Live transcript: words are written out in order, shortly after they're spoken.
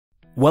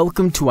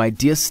Welcome to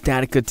Idea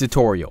StatiCa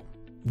tutorial.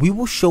 We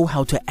will show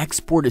how to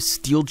export a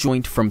steel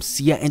joint from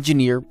Scia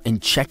Engineer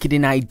and check it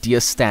in Idea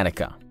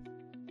StatiCa.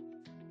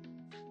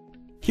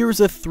 Here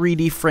is a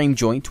 3D frame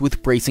joint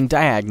with bracing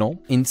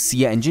diagonal in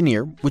Scia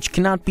Engineer, which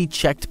cannot be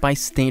checked by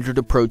standard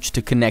approach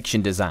to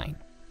connection design.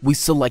 We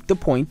select the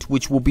point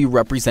which will be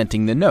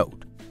representing the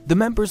node. The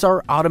members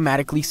are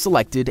automatically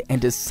selected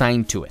and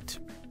assigned to it.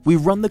 We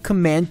run the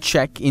command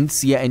check in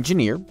Scia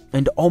Engineer,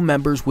 and all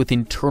members with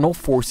internal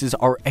forces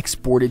are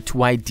exported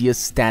to Idea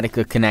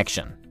StatiCa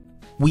connection.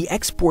 We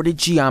exported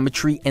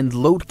geometry and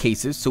load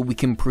cases so we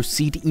can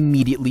proceed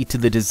immediately to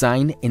the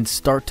design and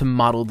start to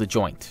model the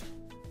joint.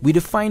 We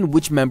define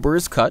which member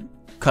is cut,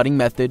 cutting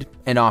method,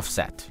 and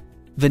offset.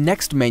 The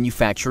next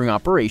manufacturing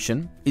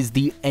operation is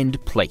the end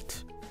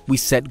plate. We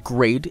set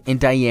grade and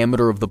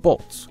diameter of the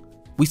bolts.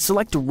 We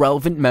select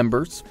relevant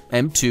members,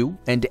 M2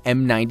 and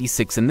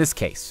M96 in this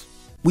case.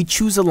 We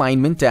choose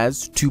alignment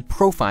as to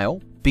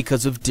profile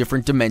because of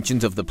different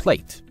dimensions of the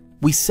plate.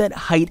 We set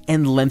height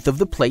and length of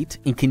the plate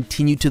and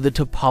continue to the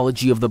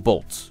topology of the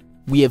bolts.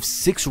 We have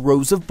 6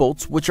 rows of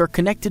bolts which are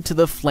connected to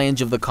the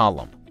flange of the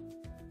column.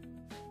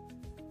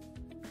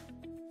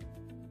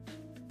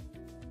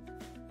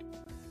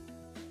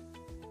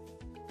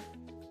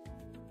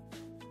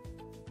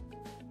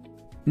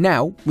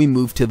 Now we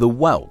move to the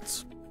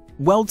welds.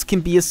 Welds can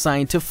be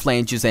assigned to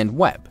flanges and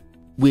web.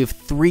 We have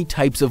 3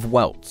 types of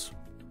welds: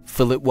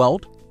 fillet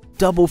weld,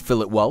 double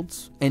fillet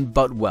welds, and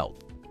butt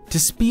weld. To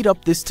speed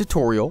up this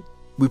tutorial,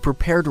 we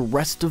prepared the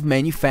rest of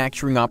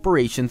manufacturing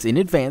operations in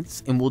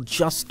advance and will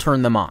just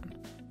turn them on.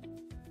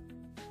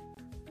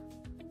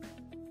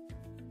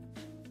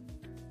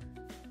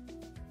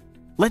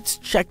 Let's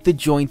check the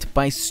joint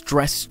by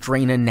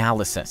stress-strain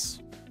analysis.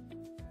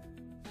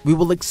 We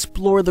will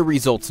explore the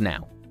results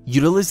now.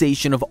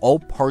 Utilization of all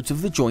parts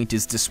of the joint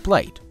is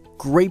displayed.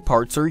 Gray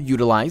parts are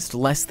utilized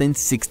less than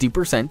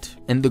 60%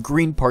 and the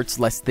green parts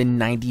less than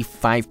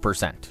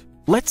 95%.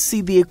 Let's see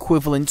the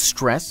equivalent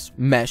stress,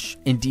 mesh,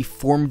 and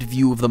deformed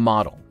view of the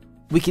model.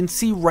 We can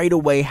see right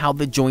away how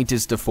the joint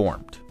is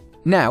deformed.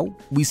 Now,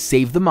 we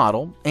save the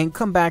model and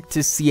come back to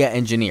Scia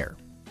Engineer.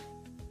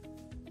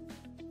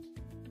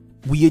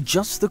 We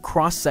adjust the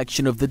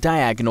cross-section of the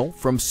diagonal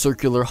from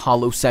circular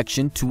hollow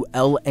section to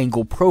L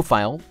angle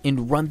profile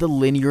and run the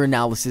linear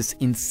analysis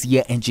in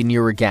Scia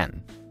Engineer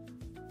again.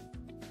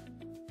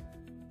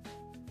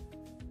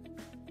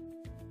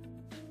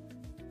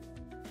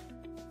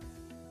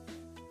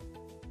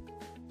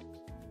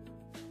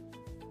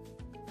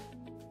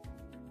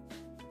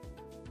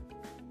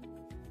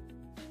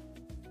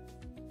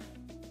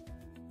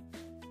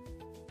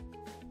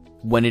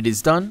 When it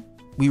is done,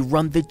 we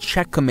run the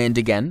check command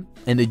again,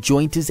 and the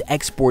joint is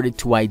exported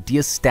to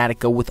Idea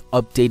StatiCa with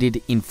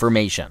updated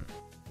information.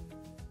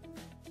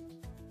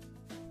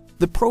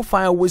 The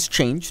profile was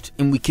changed,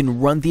 and we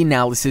can run the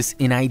analysis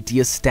in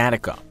Idea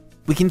StatiCa.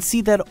 We can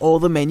see that all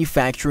the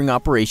manufacturing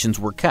operations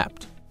were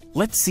kept.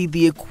 Let's see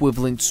the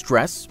equivalent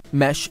stress,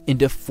 mesh, and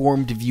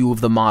deformed view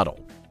of the model.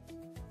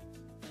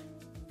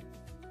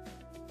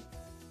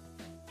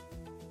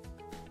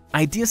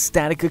 Idea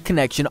StatiCa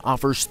connection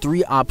offers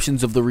 3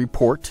 options of the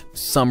report: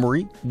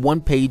 summary,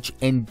 1-page,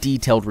 and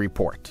detailed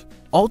report.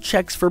 All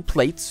checks for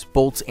plates,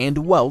 bolts, and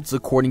welds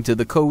according to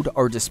the code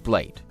are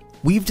displayed.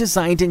 We've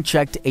designed and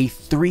checked a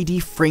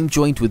 3D frame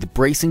joint with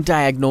bracing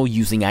diagonal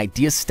using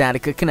Idea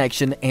StatiCa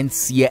connection and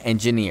Scia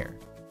Engineer.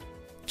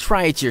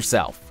 Try it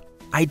yourself.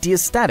 Idea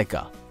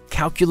StatiCa.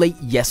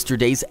 Calculate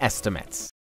yesterday's estimates.